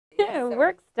So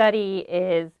work study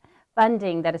is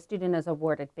funding that a student is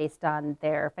awarded based on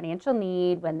their financial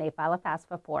need when they file a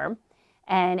FAFSA form.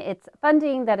 And it's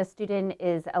funding that a student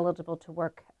is eligible to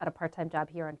work at a part-time job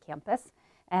here on campus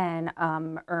and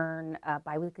earn a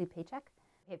biweekly paycheck.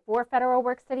 Okay, for federal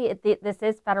work study, this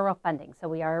is federal funding. So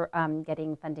we are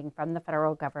getting funding from the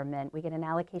federal government. We get an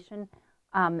allocation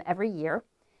every year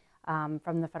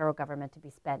from the federal government to be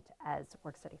spent as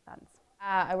work study funds.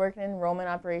 I work in enrollment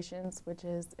operations, which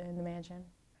is in the mansion.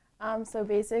 So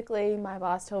basically, my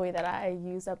boss told me that I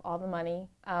used up all the money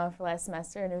for last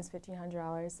semester, and it was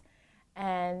 $1,500,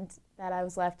 and that I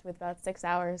was left with about 6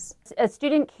 hours. A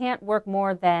student can't work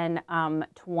more than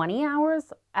 20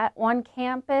 hours on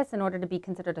campus in order to be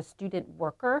considered a student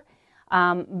worker.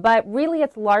 But really,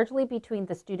 it's largely between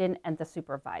the student and the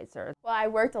supervisor. Well, I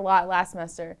worked a lot last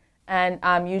semester,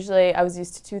 and usually I was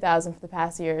used to 2,000 for the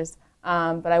past years,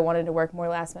 but I wanted to work more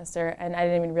last semester, and I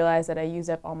didn't even realize that I used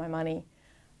up all my money.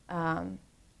 And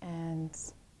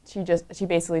she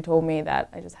basically told me that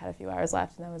I just had a few hours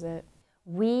left, and that was it.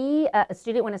 When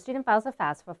a student files a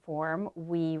FAFSA form,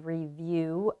 we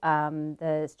review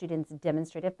the student's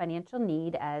demonstrated financial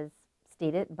need as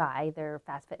stated by their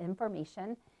FAFSA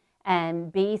information.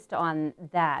 And based on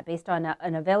that, based on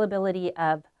an availability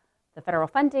of the federal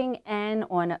funding and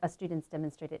on a student's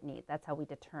demonstrated need, that's how we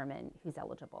determine who's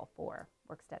eligible for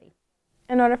work study.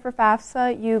 In order for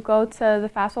FAFSA, you go to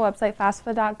the FAFSA website,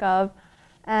 fafsa.gov,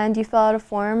 and you fill out a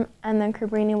form, and then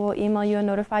Cabrini will email you and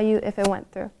notify you if it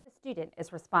went through. The student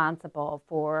is responsible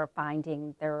for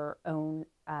finding their own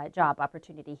job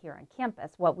opportunity here on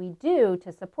campus. What we do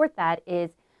to support that is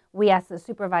we ask the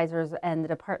supervisors and the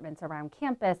departments around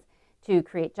campus to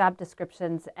create job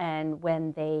descriptions, and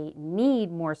when they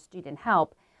need more student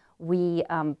help, we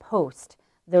post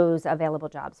those available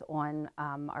jobs on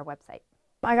our website.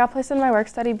 I got placed in my work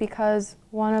study because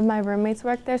one of my roommates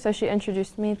worked there, so she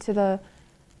introduced me to the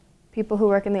people who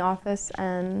work in the office,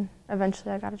 and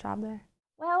eventually I got a job there.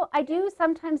 Well, I do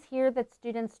sometimes hear that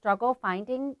students struggle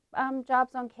finding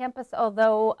jobs on campus,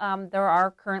 although there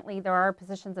are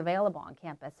positions available on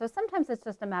campus. So sometimes it's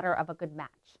just a matter of a good match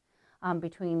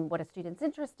between what a student's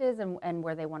interest is and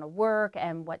where they want to work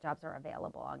and what jobs are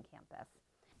available on campus.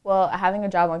 Well, having a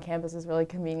job on campus is really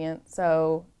convenient,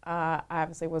 so I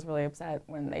obviously was really upset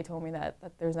when they told me that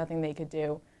there's nothing they could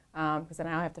do, because then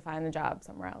now I have to find a job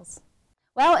somewhere else.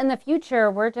 Well, in the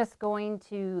future, we're just going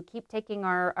to keep taking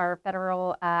our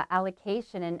federal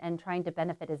allocation and trying to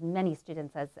benefit as many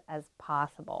students as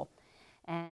possible.